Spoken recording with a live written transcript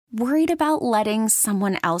Worried about letting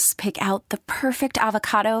someone else pick out the perfect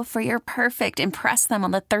avocado for your perfect impress them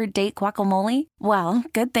on the third date guacamole? Well,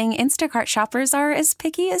 good thing Instacart shoppers are as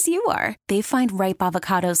picky as you are. They find ripe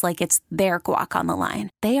avocados like it's their guac on the line.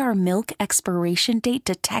 They are milk expiration date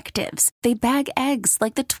detectives. They bag eggs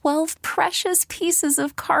like the 12 precious pieces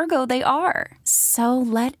of cargo they are. So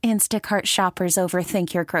let Instacart shoppers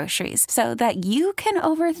overthink your groceries so that you can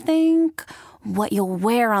overthink what you'll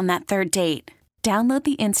wear on that third date. Download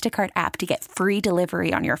the Instacart app to get free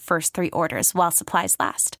delivery on your first 3 orders while supplies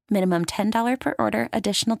last. Minimum $10 per order.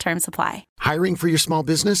 Additional terms apply. Hiring for your small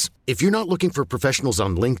business? If you're not looking for professionals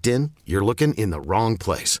on LinkedIn, you're looking in the wrong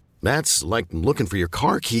place. That's like looking for your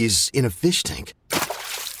car keys in a fish tank.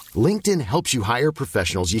 LinkedIn helps you hire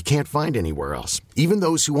professionals you can't find anywhere else, even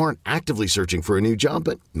those who aren't actively searching for a new job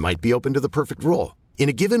but might be open to the perfect role. In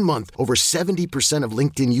a given month, over 70% of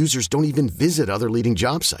LinkedIn users don't even visit other leading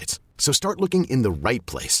job sites. So start looking in the right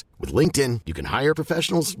place. With LinkedIn, you can hire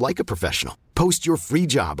professionals like a professional. Post your free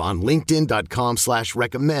job on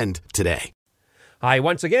linkedin.com/recommend today. Hi,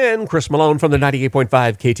 once again, Chris Malone from the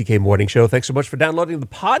 98.5 KTK Morning Show. Thanks so much for downloading the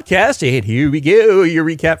podcast. And here we go, your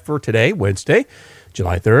recap for today, Wednesday,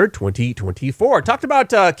 July 3rd, 2024. Talked about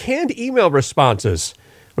canned email responses,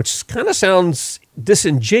 which kind of sounds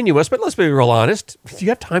disingenuous, but let's be real honest. Do you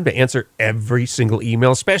have time to answer every single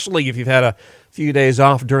email, especially if you've had a few days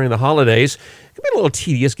off during the holidays? It can be a little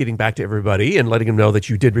tedious getting back to everybody and letting them know that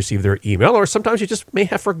you did receive their email, or sometimes you just may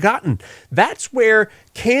have forgotten. That's where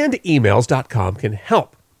cannedemails.com can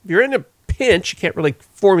help. If you're in a pinch, you can't really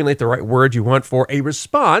formulate the right words you want for a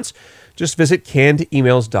response, just visit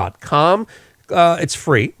cannedemails.com. It's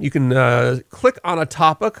free. You can click on a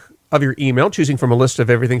topic of your email, choosing from a list of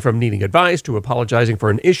everything from needing advice to apologizing for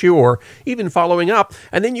an issue or even following up.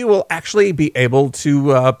 And then you will actually be able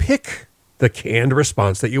to pick the canned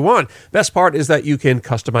response that you want. Best part is that you can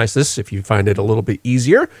customize this if you find it a little bit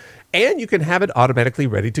easier, and you can have it automatically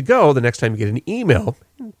ready to go the next time you get an email,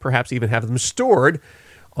 perhaps even have them stored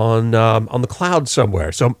on the cloud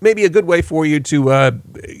somewhere. So maybe a good way for you to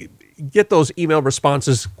get those email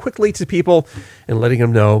responses quickly to people and letting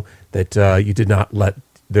them know that you did not let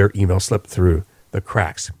their email slip through the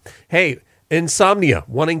cracks. Hey, insomnia,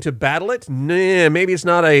 wanting to battle it? Nah, maybe it's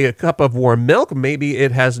not a cup of warm milk. Maybe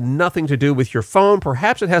it has nothing to do with your phone.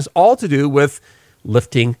 Perhaps it has all to do with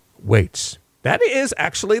lifting weights. That is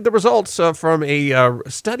actually the results from a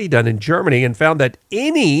study done in Germany, and found that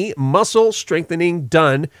any muscle strengthening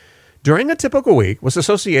done during a typical week was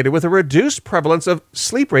associated with a reduced prevalence of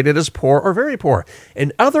sleep rated as poor or very poor.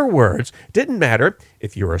 In other words, it didn't matter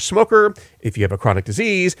if you're a smoker, if you have a chronic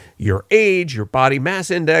disease, your age, your body mass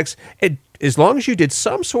index. As long as you did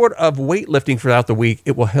some sort of weightlifting throughout the week,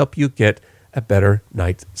 it will help you get a better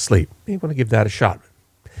night's sleep. You want to give that a shot.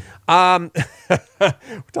 We're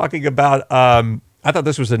talking about, I thought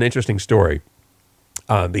this was an interesting story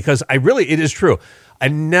because it is true. I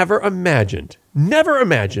never imagined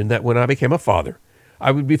that when I became a father, I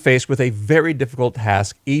would be faced with a very difficult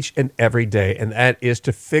task each and every day, and that is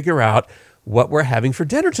to figure out what we're having for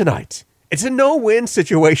dinner tonight. It's a no-win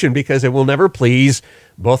situation because it will never please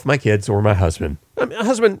both my kids or my husband. My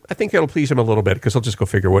husband, I think it'll please him a little bit because he'll just go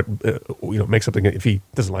figure what, make something if he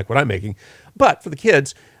doesn't like what I'm making. But for the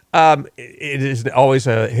kids, it is always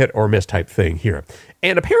a hit or miss type thing here.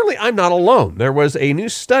 And apparently I'm not alone. There was a new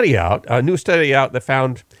study out that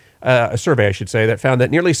found, a survey I should say, that found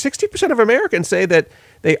that nearly 60% of Americans say that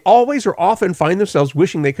they always or often find themselves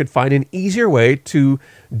wishing they could find an easier way to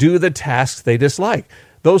do the tasks they dislike.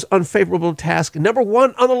 Those unfavorable tasks, number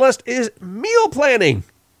one on the list is meal planning,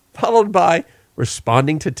 followed by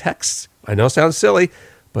responding to texts. I know it sounds silly,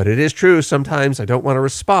 but it is true. Sometimes I don't want to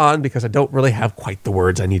respond because I don't really have quite the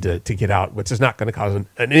words I need to get out, which is not going to cause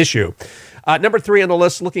an issue. Number 3 on the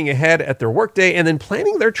list, looking ahead at their workday and then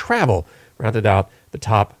planning their travel, rounded out the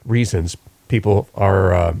top reasons people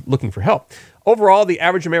are looking for help. Overall, the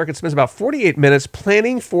average American spends about 48 minutes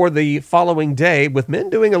planning for the following day, with men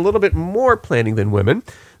doing a little bit more planning than women.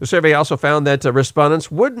 The survey also found that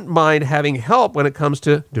respondents wouldn't mind having help when it comes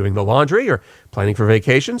to doing the laundry or planning for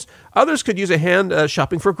vacations. Others could use a hand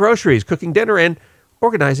shopping for groceries, cooking dinner, and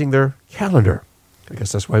organizing their calendar. I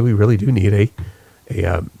guess that's why we really do need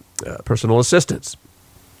a personal assistant.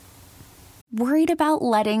 Worried about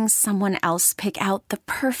letting someone else pick out the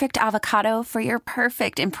perfect avocado for your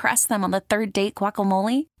perfect impress them on the third date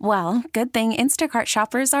guacamole? Well, good thing Instacart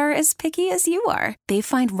shoppers are as picky as you are. They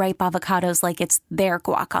find ripe avocados like it's their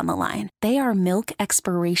guac on the line. They are milk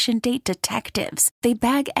expiration date detectives. They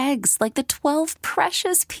bag eggs like the 12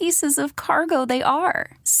 precious pieces of cargo they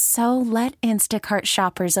are. So let Instacart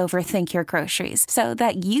shoppers overthink your groceries so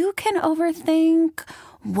that you can overthink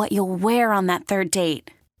what you'll wear on that third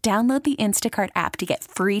date. Download the Instacart app to get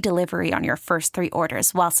free delivery on your first 3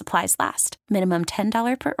 orders while supplies last. Minimum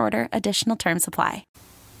 $10 per order. Additional terms apply.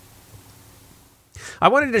 I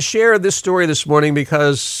wanted to share this story this morning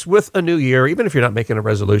because with a new year, even if you're not making a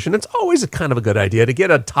resolution, it's always a kind of a good idea to get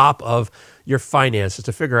on top of your finances,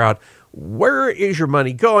 to figure out where is your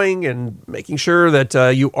money going and making sure that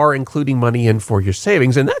you are including money in for your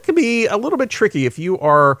savings. And that can be a little bit tricky if you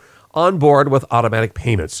are on board with automatic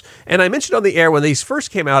payments. And I mentioned on the air when these first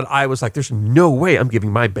came out, I was like, there's no way I'm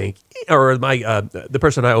giving my bank or the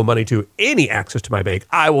person I owe money to any access to my bank.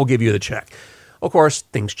 I will give you the check. Of course,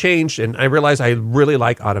 things changed, and I realized I really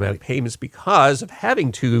like automatic payments because of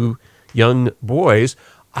having 2 young boys.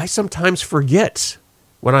 I sometimes forget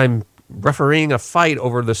when I'm refereeing a fight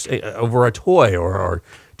over a toy or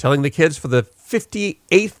telling the kids for the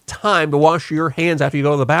 58th time to wash your hands after you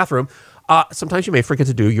go to the bathroom. Sometimes you may forget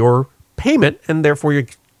to do your payment, and therefore you're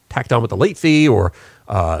tacked on with a late fee or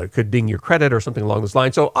could ding your credit or something along those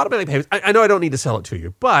lines. So automatic payments, I know I don't need to sell it to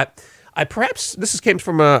you, but perhaps this came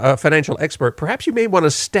from a financial expert. Perhaps you may want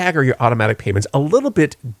to stagger your automatic payments a little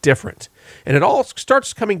bit different. And it all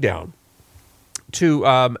starts coming down to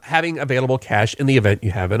having available cash in the event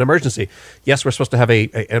you have an emergency. Yes, we're supposed to have an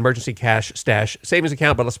emergency cash stash savings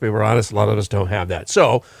account, but let's be honest, a lot of us don't have that.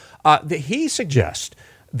 So he suggests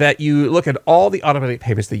that you look at all the automatic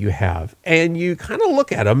payments that you have and you kind of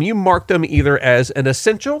look at them. You mark them either as an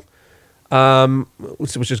essential,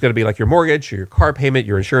 which is going to be like your mortgage, your car payment,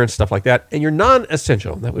 your insurance, stuff like that. And your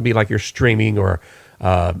non-essential, that would be like your streaming or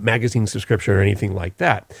magazine subscription or anything like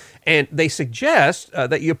that. And they suggest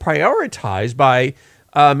that you prioritize by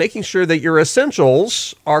making sure that your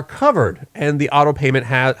essentials are covered and the auto payment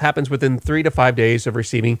happens within 3 to 5 days of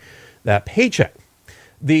receiving that paycheck.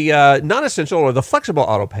 The non-essential or the flexible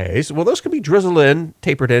auto pays, well, those can be drizzled in,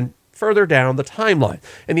 tapered in further down the timeline.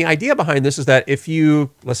 And the idea behind this is that if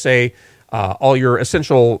you, let's say, all your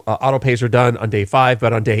essential auto pays are done on day 5,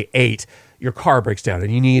 but on day 8, your car breaks down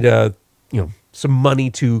and you need some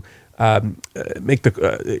money to make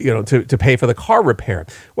the to pay for the car repair.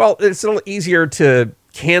 Well, it's a little easier to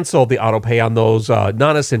cancel the auto pay on those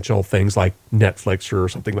non-essential things like Netflix or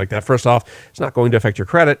something like that. First off, it's not going to affect your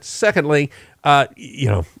credit. Secondly,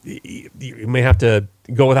 you may have to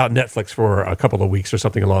go without Netflix for a couple of weeks or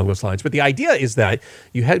something along those lines. But the idea is that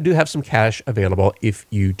you do have some cash available if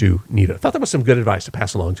you do need it. I thought that was some good advice to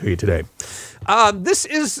pass along to you today. This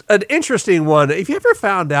is an interesting one. If you ever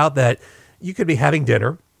found out that you could be having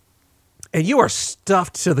dinner and you are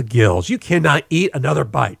stuffed to the gills, you cannot eat another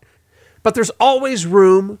bite, but there's always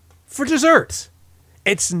room for dessert.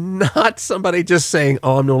 It's not somebody just saying,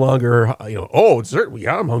 oh, I'm no longer, dessert.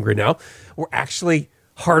 Yeah, I'm hungry now. We're actually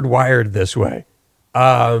hardwired this way.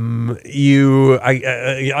 I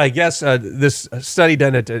guess this study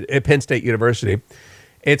done at Penn State University,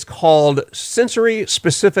 it's called sensory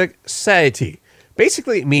specific satiety.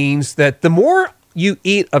 Basically, it means that the more you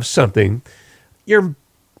eat of something, your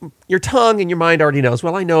tongue and your mind already knows,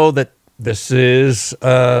 well, I know that this is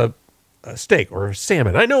a steak or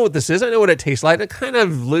salmon. I know what this is. I know what it tastes like. It kind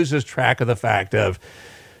of loses track of the fact of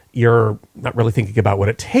you're not really thinking about what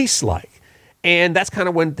it tastes like. And that's kind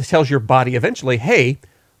of when it tells your body eventually, hey,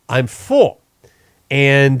 I'm full.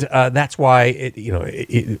 And that's why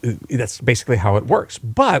that's basically how it works.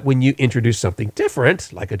 But when you introduce something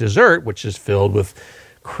different, like a dessert, which is filled with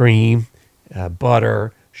cream,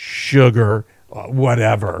 butter, sugar,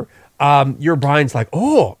 whatever, your brain's like,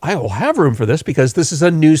 oh, I will have room for this because this is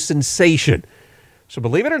a new sensation. So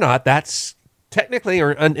believe it or not, that's technically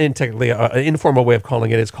or technically an informal way of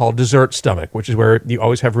calling it. It's called dessert stomach, which is where you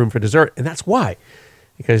always have room for dessert. And that's why,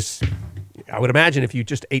 because I would imagine if you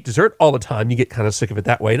just ate dessert all the time, you get kind of sick of it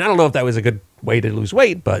that way. And I don't know if that was a good way to lose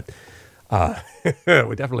weight, but it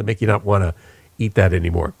would definitely make you not want to eat that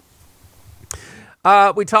anymore.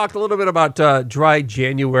 We talked a little bit about dry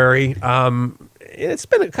January.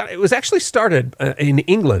 It was actually started in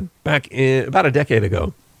England back about a decade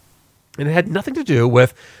ago. And it had nothing to do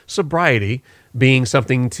with sobriety being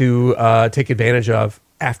something to take advantage of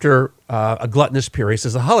after a gluttonous period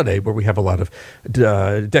as a holiday where we have a lot of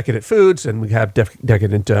decadent foods and we have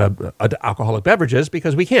decadent alcoholic beverages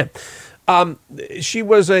because we can. She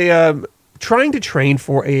was trying to train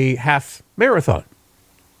for a half marathon.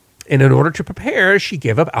 And in order to prepare, she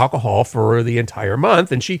gave up alcohol for the entire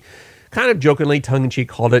month. And she kind of jokingly, tongue-in-cheek,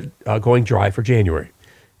 called it going dry for January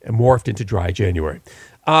and morphed into dry January.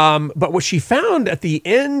 But what she found at the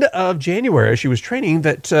end of January, she was training,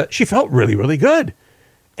 that she felt really, really good.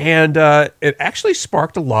 And it actually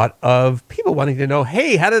sparked a lot of people wanting to know,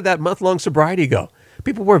 hey, how did that month-long sobriety go?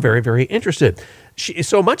 People were very, very interested.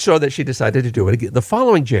 So much so that she decided to do it again the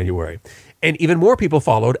following January. And even more people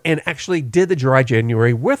followed and actually did the dry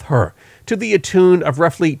January with her to the tune of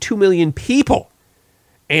roughly 2 million people.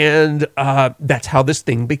 And that's how this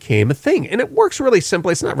thing became a thing. And it works really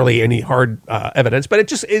simply. It's not really any hard evidence, but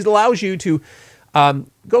it allows you to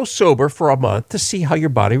go sober for a month to see how your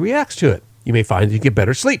body reacts to it. You may find that you get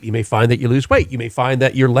better sleep. You may find that you lose weight. You may find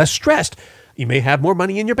that you're less stressed. You may have more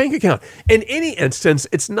money in your bank account. In any instance,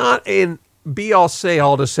 it's not a be-all,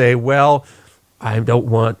 say-all to say, well, I don't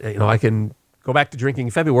want, I can go back to drinking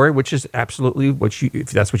in February, which is absolutely if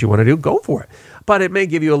that's what you want to do, go for it. But it may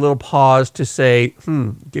give you a little pause to say,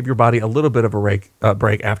 give your body a little bit of a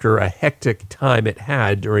break after a hectic time it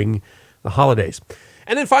had during the holidays.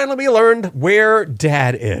 And then finally, we learned where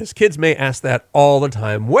Dad is. Kids may ask that all the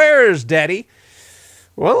time. Where's Daddy?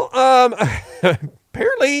 Well,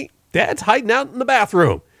 apparently Dad's hiding out in the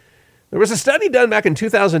bathroom. There was a study done back in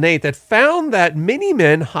 2008 that found that many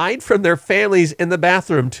men hide from their families in the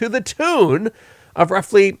bathroom to the tune of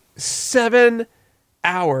roughly 7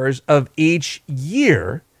 hours of each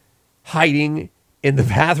year hiding in the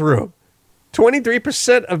bathroom.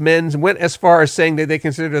 23% of men went as far as saying that they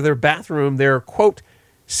consider their bathroom their, quote,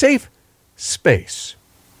 safe space.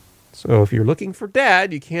 So if you're looking for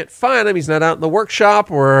Dad, you can't find him. He's not out in the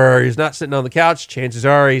workshop or he's not sitting on the couch. Chances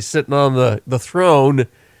are he's sitting on the throne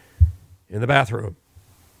in the bathroom.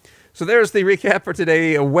 So there's the recap for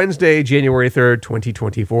today, Wednesday, January 3rd,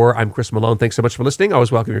 2024. I'm Chris Malone. Thanks so much for listening. I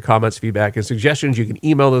always welcome your comments, feedback, and suggestions. You can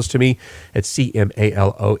email those to me at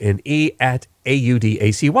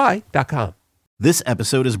cmalone@audacy.com. This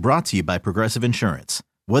episode is brought to you by Progressive Insurance.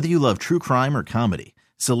 Whether you love true crime or comedy,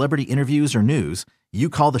 celebrity interviews or news, you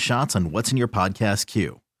call the shots on what's in your podcast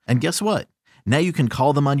queue. And guess what? Now you can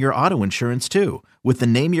call them on your auto insurance too with the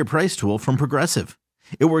Name Your Price tool from Progressive.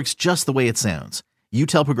 It works just the way it sounds. You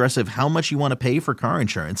tell Progressive how much you want to pay for car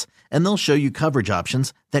insurance, and they'll show you coverage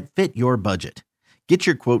options that fit your budget. Get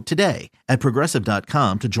your quote today at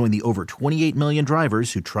Progressive.com to join the over 28 million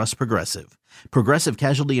drivers who trust Progressive. Progressive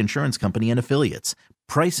Casualty Insurance Company and Affiliates.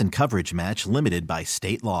 Price and coverage match limited by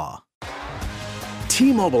state law.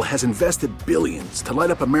 T-Mobile has invested billions to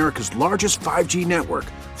light up America's largest 5G network,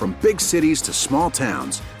 from big cities to small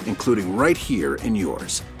towns, including right here in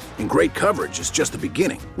yours. And great coverage is just the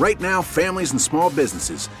beginning. Right now, families and small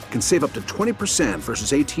businesses can save up to 20%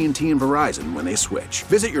 versus AT&T and Verizon when they switch.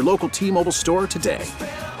 Visit your local T-Mobile store today.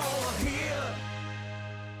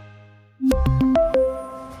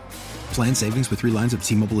 Plan savings with 3 lines of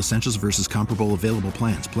T-Mobile Essentials versus comparable available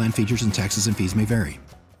plans. Plan features and taxes and fees may vary.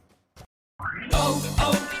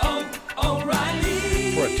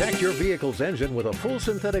 Protect your vehicle's engine with a full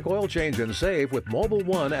synthetic oil change and save with Mobile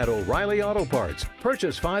One at O'Reilly Auto Parts.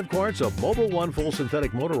 Purchase 5 quarts of Mobile One full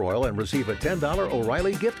synthetic motor oil and receive a $10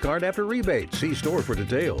 O'Reilly gift card after rebate. See store for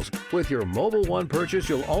details. With your Mobile One purchase,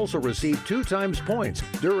 you'll also receive 2 times points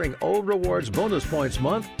during O Rewards Bonus Points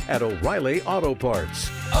Month at O'Reilly Auto Parts.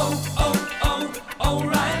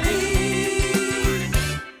 O'Reilly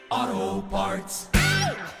Auto Parts.